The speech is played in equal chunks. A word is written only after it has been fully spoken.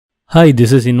Hi,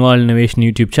 this is Involved Innovation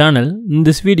YouTube channel. In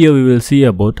this video, we will see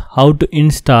about how to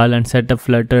install and set up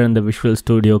Flutter in the Visual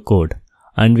Studio Code.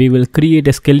 And we will create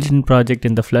a skeleton project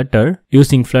in the Flutter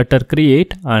using Flutter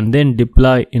Create and then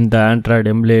deploy in the Android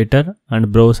emulator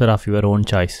and browser of your own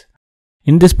choice.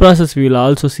 In this process, we will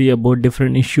also see about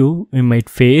different issues we might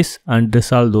face and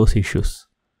resolve those issues.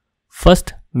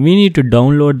 First, we need to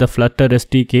download the Flutter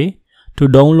SDK. To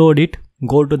download it,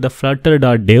 go to the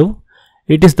flutter.dev.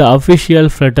 It is the official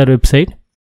Flutter website.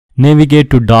 Navigate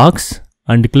to Docs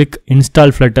and click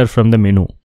Install Flutter from the menu.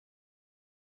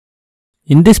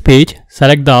 In this page,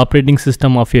 select the operating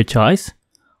system of your choice.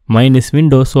 Mine is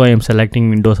Windows, so I am selecting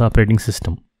Windows operating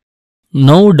system.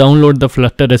 Now download the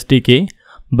Flutter SDK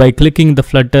by clicking the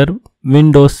Flutter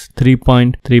Windows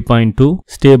 3.3.2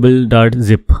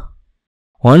 stable.zip.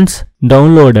 Once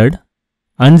downloaded,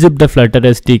 unzip the Flutter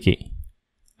SDK.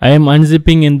 I am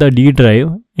unzipping in the D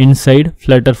drive inside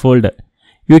Flutter folder.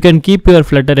 You can keep your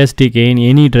Flutter SDK in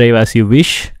any drive as you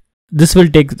wish. This will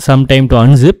take some time to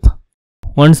unzip.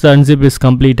 Once the unzip is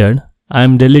completed, I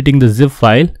am deleting the zip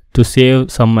file to save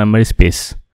some memory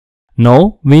space.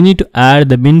 Now we need to add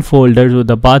the bin folder to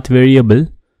the path variable.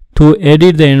 To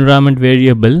edit the environment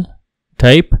variable,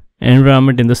 type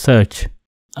environment in the search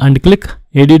and click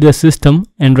Edit the system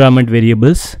environment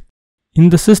variables. In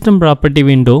the system property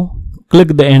window, click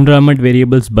the environment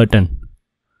variables button.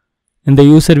 In the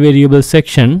user variables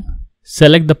section,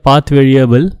 select the path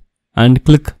variable and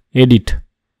click Edit.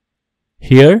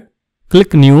 Here,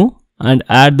 click New and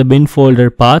add the bin folder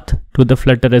path to the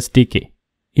Flutter SDK.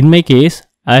 In my case,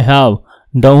 I have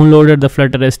downloaded the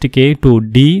Flutter SDK to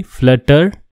D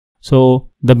Flutter. So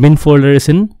the bin folder is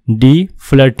in D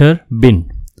Flutter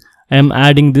bin. I am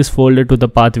adding this folder to the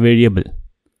path variable.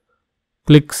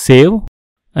 Click Save.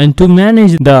 And to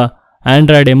manage the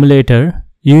Android emulator,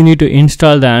 you need to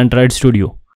install the Android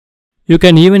Studio. You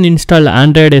can even install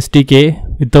Android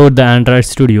SDK without the Android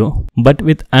Studio, but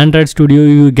with Android Studio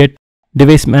you get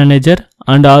device manager,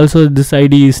 and also this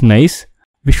IDE is nice.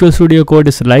 Visual Studio Code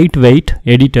is lightweight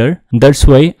editor, that's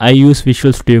why I use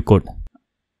Visual Studio Code.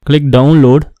 Click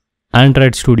Download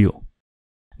Android Studio.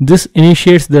 This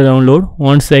initiates the download.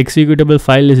 Once the executable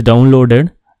file is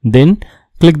downloaded, then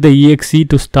click the exe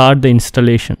to start the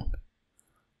installation.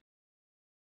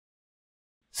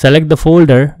 Select the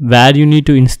folder where you need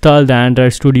to install the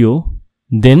Android Studio,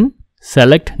 then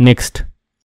select Next.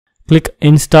 Click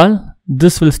Install.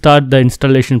 This will start the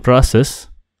installation process.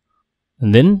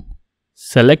 And then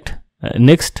select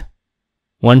Next.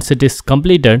 Once it is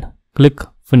completed, click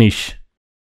Finish.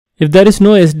 If there is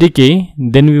no SDK,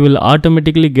 then we will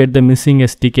automatically get the missing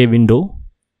SDK window.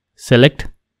 Select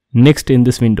Next in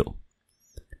this window.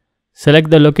 Select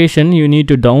the location you need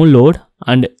to download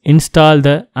and install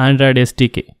the Android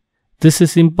SDK. This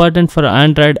is important for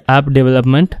Android app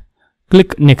development.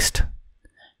 Click Next.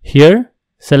 Here,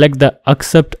 select the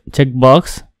Accept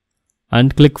checkbox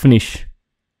and click Finish.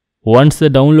 Once the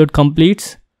download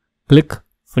completes, click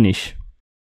Finish.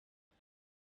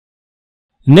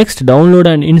 Next, download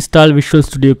and install Visual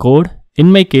Studio Code.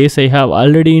 In my case, I have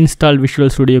already installed Visual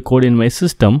Studio Code in my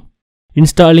system.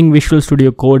 Installing Visual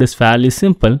Studio Code is fairly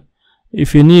simple.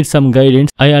 If you need some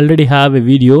guidance, I already have a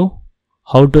video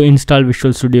how to install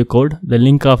Visual Studio Code, the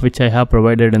link of which I have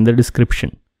provided in the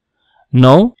description.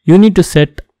 Now you need to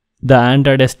set the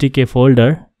Android SDK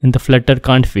folder in the Flutter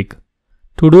config.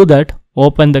 To do that,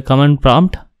 open the command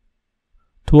prompt.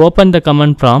 To open the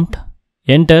command prompt,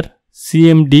 enter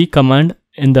cmd command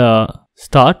in the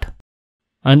start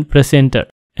and press enter.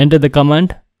 Enter the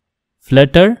command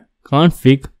flutter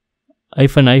config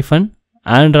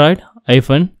android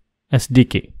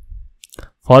SDK,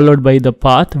 followed by the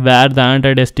path where the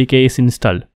Android SDK is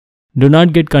installed. Do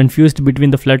not get confused between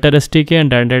the Flutter SDK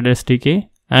and Android SDK.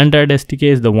 Android SDK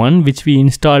is the one which we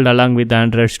installed along with the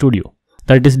Android Studio.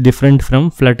 That is different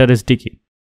from Flutter SDK.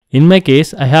 In my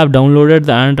case, I have downloaded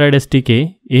the Android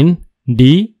SDK in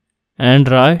D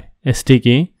Android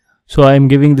SDK, so I am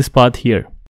giving this path here.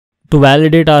 To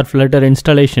validate our Flutter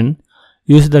installation,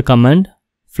 use the command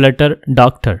flutter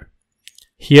doctor.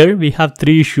 Here we have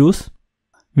three issues.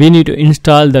 We need to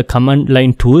install the command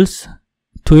line tools.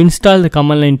 To install the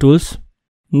command line tools,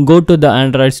 go to the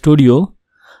Android Studio,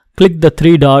 click the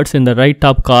three dots in the right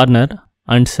top corner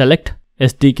and select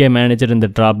SDK Manager in the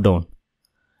drop down.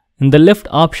 In the left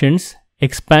options,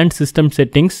 expand system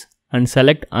settings and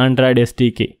select Android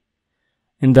SDK.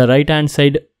 In the right hand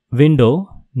side window,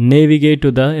 navigate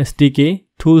to the SDK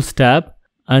Tools tab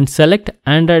and select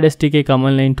Android SDK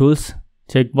Command Line Tools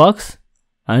checkbox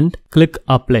and click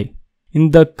Apply.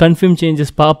 In the Confirm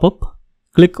Changes pop-up,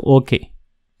 click OK.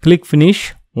 Click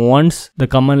Finish once the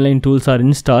command line tools are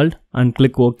installed and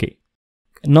click OK.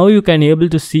 Now you can able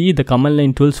to see the command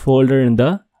line tools folder in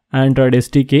the Android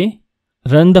SDK.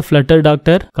 Run the Flutter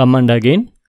Doctor command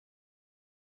again.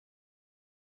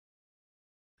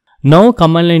 Now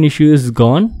command line issue is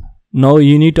gone. Now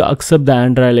you need to accept the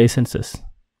Android licenses.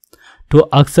 To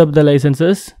accept the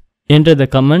licenses, enter the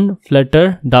command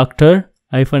flutter doctor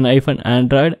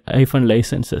 --android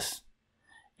 -licenses.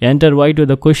 Enter Y to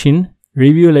the question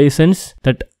review license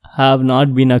that have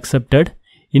not been accepted.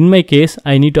 In my case,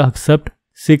 I need to accept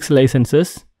 6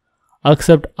 licenses.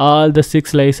 Accept all the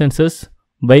 6 licenses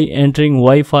by entering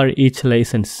Y for each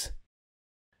license.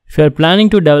 If you are planning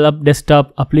to develop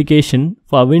desktop application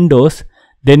for Windows,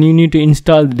 then you need to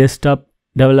install the desktop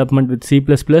development with C++.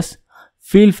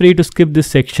 Feel free to skip this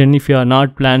section if you are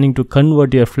not planning to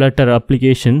convert your Flutter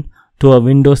application to a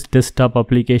Windows desktop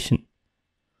application.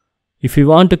 If you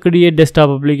want to create desktop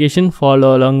application,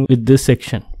 follow along with this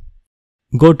section.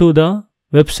 Go to the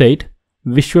website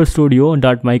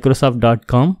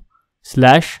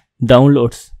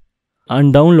visualstudio.microsoft.com/downloads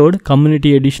and download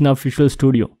Community Edition of Visual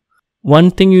Studio.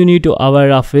 One thing you need to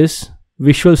aware of is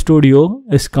Visual Studio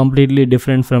is completely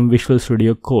different from Visual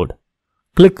Studio Code.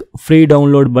 Click free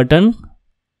download button.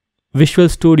 Visual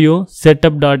Studio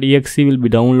setup.exe will be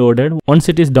downloaded. Once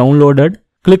it is downloaded,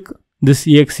 click this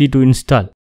exe to install.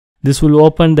 This will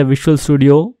open the Visual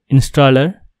Studio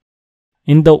installer.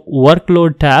 In the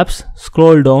workload tabs,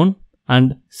 scroll down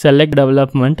and select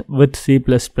development with C++.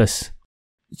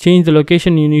 Change the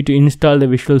location you need to install the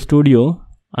Visual Studio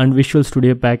and Visual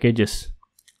Studio packages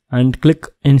and click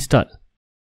install.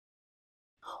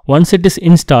 Once it is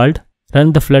installed,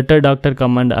 run the Flutter Doctor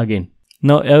command again.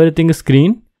 Now everything is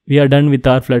green. We are done with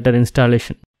our Flutter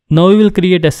installation. Now we will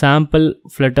create a sample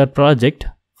Flutter project.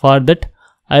 For that,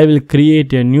 I will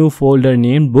create a new folder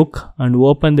named book and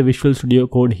open the Visual Studio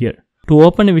Code here. To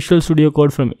open a Visual Studio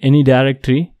Code from any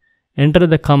directory, enter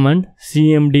the command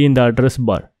cmd in the address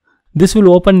bar. This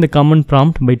will open the command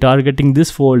prompt by targeting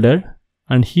this folder,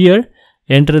 and here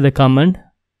enter the command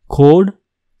code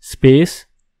space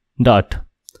dot.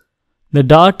 The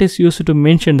dot is used to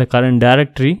mention the current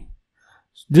directory.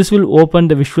 This will open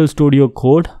the Visual Studio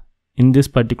Code in this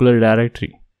particular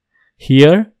directory.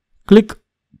 Here, click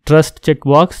Trust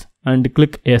checkbox and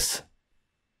click Yes.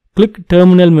 Click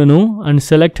Terminal menu and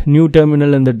select New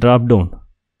Terminal in the drop down.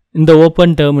 In the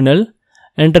open terminal,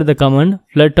 enter the command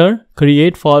flutter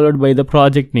create followed by the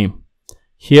project name.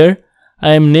 Here,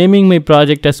 I am naming my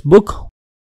project as book.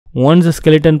 Once the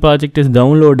skeleton project is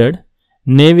downloaded,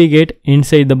 navigate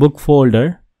inside the book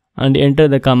folder and enter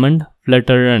the command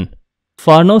flutter run.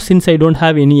 For now, since I don't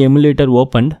have any emulator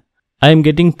opened, I am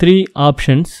getting 3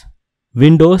 options: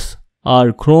 Windows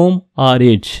or Chrome or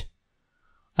Edge.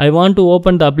 I want to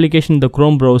open the application in the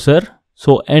Chrome browser,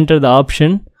 so enter the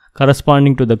option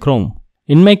corresponding to the Chrome.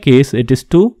 In my case, it is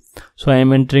 2, so I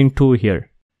am entering 2 here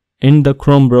in the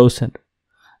Chrome browser.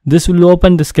 This will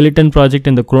open the skeleton project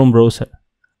in the Chrome browser.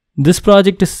 This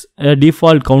project is a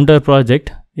default counter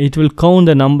project. It will count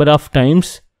the number of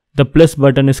times the plus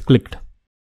button is clicked.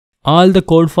 All the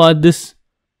code for this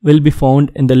will be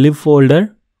found in the lib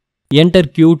folder. Enter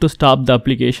Q to stop the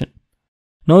application.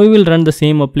 Now we will run the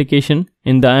same application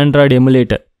in the Android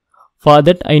emulator. For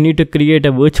that, I need to create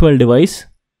a virtual device.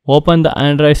 Open the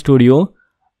Android Studio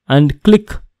and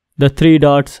click the 3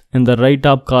 dots in the right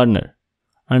top corner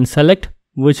and select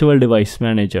Virtual Device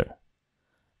Manager.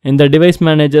 In the Device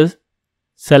Manager,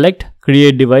 select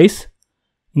Create Device.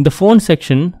 In the phone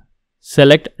section,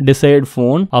 select desired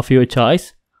phone of your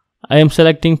choice. I am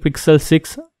selecting Pixel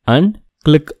 6 and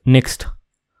click Next.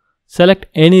 Select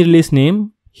any release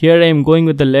name. Here I am going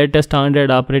with the latest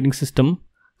Android operating system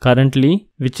currently,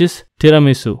 which is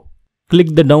Tiramisu.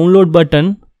 Click the download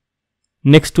button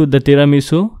next to the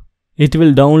Tiramisu. It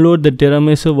will download the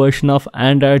Tiramisu version of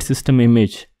Android system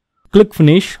image. Click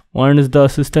Finish once the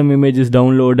system image is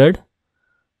downloaded.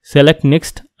 Select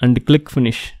Next and click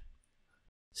Finish.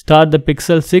 Start the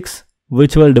Pixel 6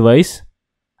 virtual device.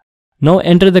 Now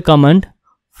enter the command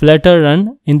flutter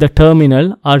run in the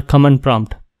terminal or command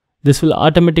prompt. This will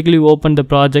automatically open the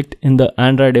project in the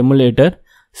Android emulator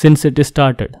since it is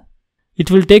started.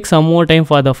 It will take some more time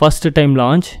for the first time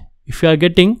launch. If you are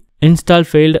getting install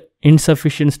failed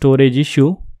insufficient storage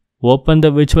issue, open the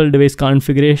virtual device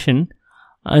configuration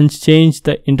and change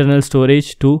the internal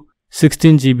storage to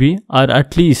 16 GB or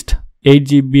at least 8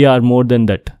 GB or more than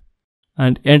that.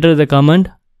 And enter the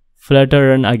command flutter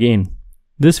run again.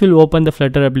 This will open the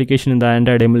Flutter application in the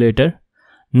Android emulator.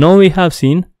 Now we have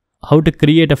seen how to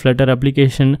create a Flutter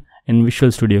application in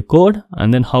Visual Studio Code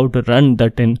and then how to run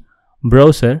that in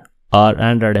browser or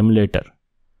Android emulator.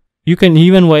 You can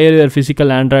even wire your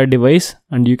physical Android device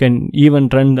and you can even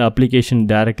run the application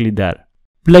directly there.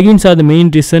 Plugins are the main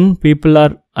reason people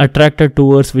are attracted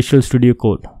towards Visual Studio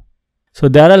Code. So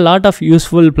there are a lot of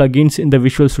useful plugins in the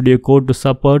Visual Studio Code to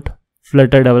support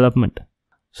Flutter development.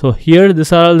 So here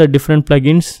these are all the different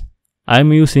plugins I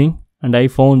am using, and I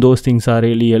found those things are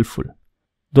really helpful.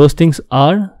 Those things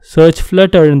are search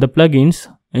Flutter in the plugins,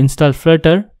 install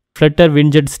Flutter, Flutter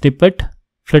widget snippet,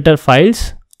 Flutter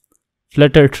files,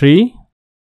 Flutter tree,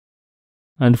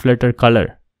 and Flutter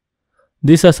color.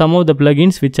 These are some of the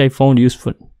plugins which I found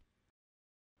useful.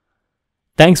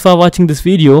 Thanks for watching this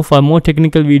video. For more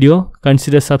technical video,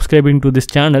 consider subscribing to this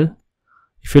channel.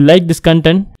 If you like this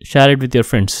content, share it with your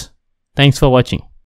friends. Thanks for watching.